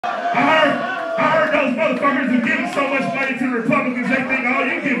motherfuckers who give so much money to the Republicans, they think, oh,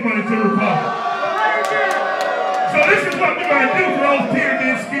 you give money to the Republicans. So this is what we're going to do for those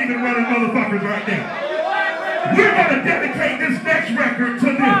pyramid scheming running motherfuckers right now. We're going to dedicate this next record to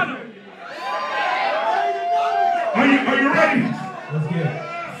them. Are you ready? Let's get it.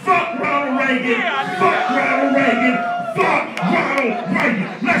 Fuck Ronald Reagan. Fuck Ronald Reagan. Fuck Ronald Reagan.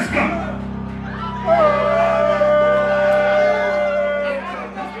 Let's go.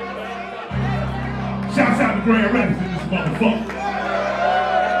 Shouts out to Grand Rapids in this motherfucker.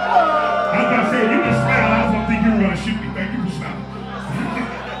 I was about to say, you can smile. I was going to think you were going to shoot me. Thank you for smiling.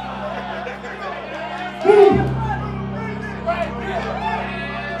 Woo!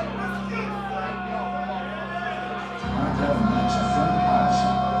 Our government's a firm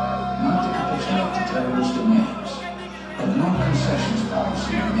policy not to capitulate to terrorist demands, but no concessions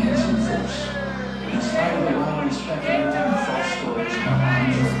policy remains in force. In spite of the widely speculated and false stories about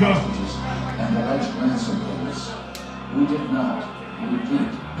arms or hostages and alleged ransom payments, we did not, repeat,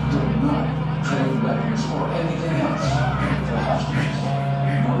 did not trade weapons or anything else for hostages.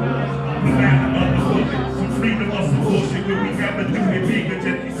 Nor will we. We got the other hood, some freedom of some bullshit where we got the new and big and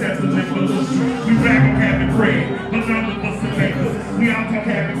just excessive revolution. We rap on having bread, but none of us are makers. We all talk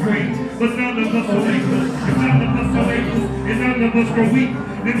having grades, but none of us are makers. And none of us are makers, and none of us are weak.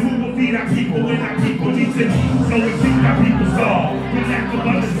 Then who will feed our people when our people need to eat? So it seems our people starve for lack of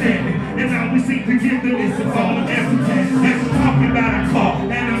understanding. And now we seem to give them this all of everything. As we're talking about our car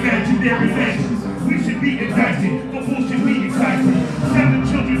and imaginary mansions. We should be excited, for bullshit we excited. Selling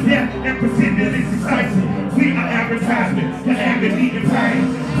children death and pretend that it's exciting. We are advertisement for agony and pain.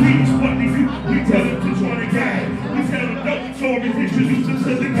 We exploit the youth, we tell them to join the gang. We tell them don't stories, introduce them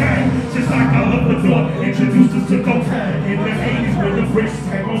to the gang. Just like our upper door, introduced us to cocaine. In the 80s when the British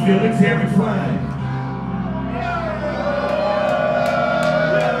came on military flying. 2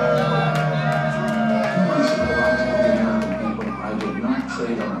 months ago, I told the American people I did not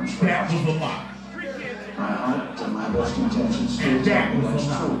trade arms for That was a hostages. lie. My heart and my best intentions still tell me that's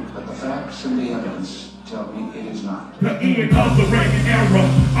true, but the facts and the evidence tell me it is not. The end of the Reagan era,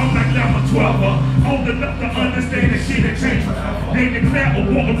 I'm like number 12, old enough to understand that shit had changed. They declare a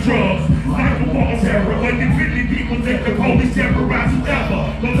war of drugs, like a war of terror, when the really people think the police terrorize whoever.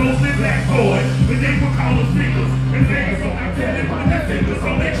 But mostly black boys, but they would call us fingers, and they was on our belly, with their fingers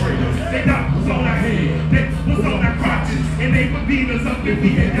on their triggers. They was on our head, they was on our crotches, and they would beat us up if we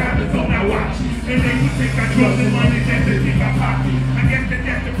had diamonds on our watches. And they would take our drugs and money that they keep our pocket. I guess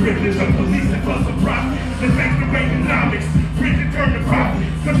that's the privilege of policing for some profit. Let's make the Reaganomics, prison turn to profit.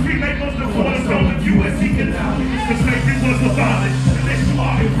 Cause we make most of the on the U.S. economics. Cause slavery was abolished, unless you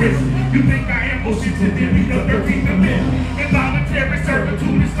are in prison. You think I am bullshit to them because they're being a man. Involuntary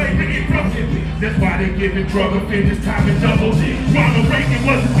servitude is slavery in prohibited. That's why they giving drug offenders time and double D. Ronald Reagan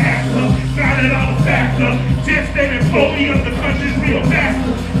was an actor, got it all factor. Just an employee of the country's real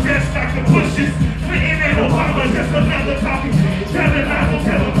master. Just like the Bushes, Clinton and Obama, just another talking. Telling I don't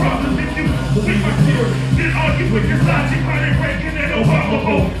tell the problems if you with my theory. Then argue with your logic, Ronald Reagan and Obama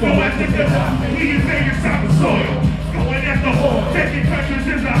both go after Gaddafi. We invaded South soil, going after oil, taking countries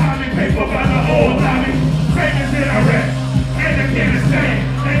in the hobby, paper by the oil lobby. Cravings in Iraq and Afghanistan,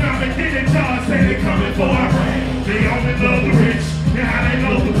 and I'm a kid in charge, say they coming for our brand. They only love the rich, and how they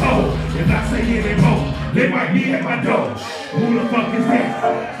love the poor. If I say anymore, they might be at my door. Who the fuck is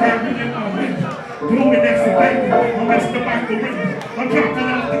that? Staring in my window, blowing next to baby, unless the Michael Ritter. I'm dropping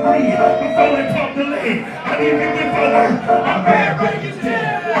off the grid, I'm falling off the lane. I leave you with power, I'm bad Reagan's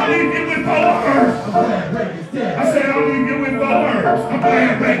dead. I leave you with power, I'm glad Reagan's dead. I said I'll leave you with power, I'm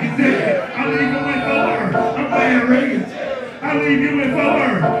glad Reagan's dead. I leave you with power, I'm glad Reagan's dead. I leave you with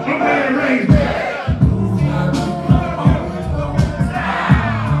power, I'm glad Reagan's dead.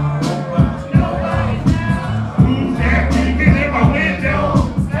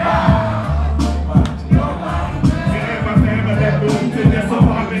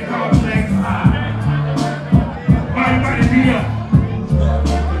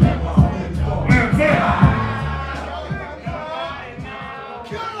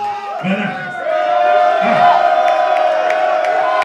 Man,